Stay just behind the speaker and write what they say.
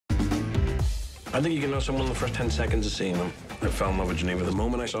I think you can know someone in the first 10 seconds of seeing them. I fell in love with Geneva the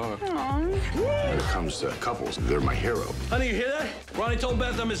moment I saw her. When it comes to couples, they're my hero. Honey, you hear that? Ronnie told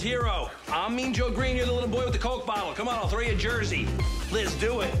Beth I'm his hero. I'm Mean Joe Green. You're the little boy with the Coke bottle. Come on, I'll throw you a jersey. Liz,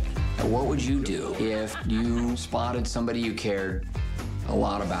 do it. What would you do if you spotted somebody you cared a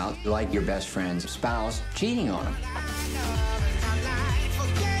lot about, like your best friend's spouse, cheating on him?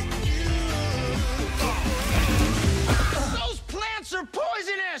 Those plants are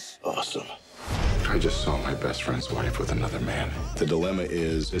poisonous! Awesome. I just saw my best friend's wife with another man. The dilemma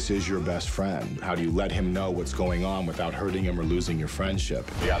is, this is your best friend. How do you let him know what's going on without hurting him or losing your friendship?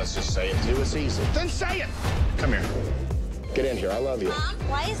 You gotta just say it too. It's easy. Then say it! Come here. Get in here. I love you. Mom,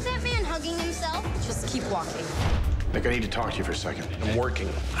 why is that man hugging himself? Just keep walking. Nick, I need to talk to you for a second. I'm working.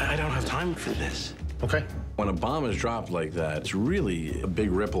 I don't have time for this. Okay. When a bomb is dropped like that, it's really a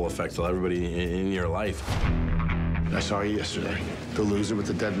big ripple effect to everybody in your life. I saw you yesterday. The loser with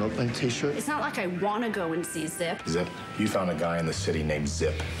the Dead Milkman t-shirt. It's not like I want to go and see Zip. Zip, you found a guy in the city named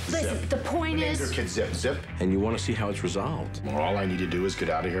Zip. Listen, Zip. the point Named is... your kid Zip. Zip. And you want to see how it's resolved. Well, all I need to do is get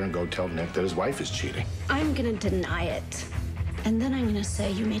out of here and go tell Nick that his wife is cheating. I'm gonna deny it. And then I'm gonna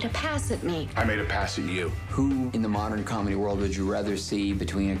say you made a pass at me. I made a pass at you. Who in the modern comedy world would you rather see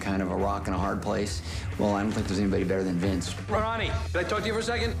between a kind of a rock and a hard place? Well, I don't think there's anybody better than Vince. Ronnie, can I talk to you for a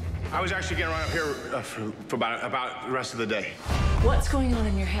second? I was actually getting around up here for about the rest of the day. What's going on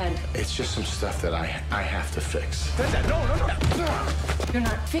in your head? It's just some stuff that I have to fix. No. You're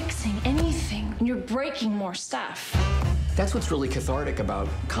not fixing anything. You're breaking more stuff. That's what's really cathartic about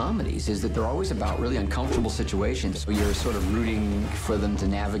comedies, is that they're always about really uncomfortable situations. So you're sort of rooting for them to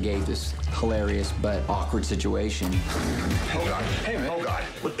navigate this hilarious but awkward situation. Oh, God. Hey, man. Oh, God.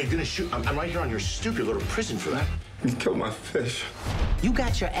 What, are you gonna shoot? I'm right here on your stoop. You'll go to prison for that. You killed my fish. You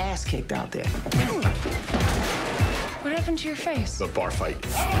got your ass kicked out there. What happened to your face? The bar fight.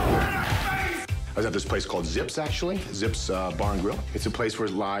 I was at this place called Zips, actually. Zips Bar and Grill. It's a place where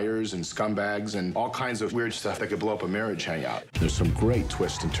liars and scumbags and all kinds of weird stuff that could blow up a marriage hang out. There's some great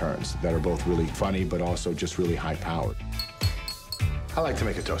twists and turns that are both really funny, but also just really high-powered. I like to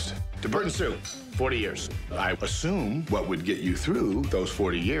make a toast. To Bert and Sue, 40 years. I assume what would get you through those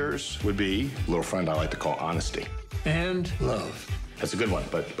 40 years would be a little friend I like to call honesty. And love. That's a good one,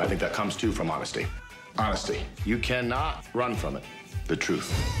 but I think that comes too from honesty. Honesty. You cannot run from it. The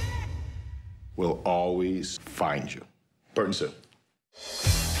truth will always find you. Bert and Sue.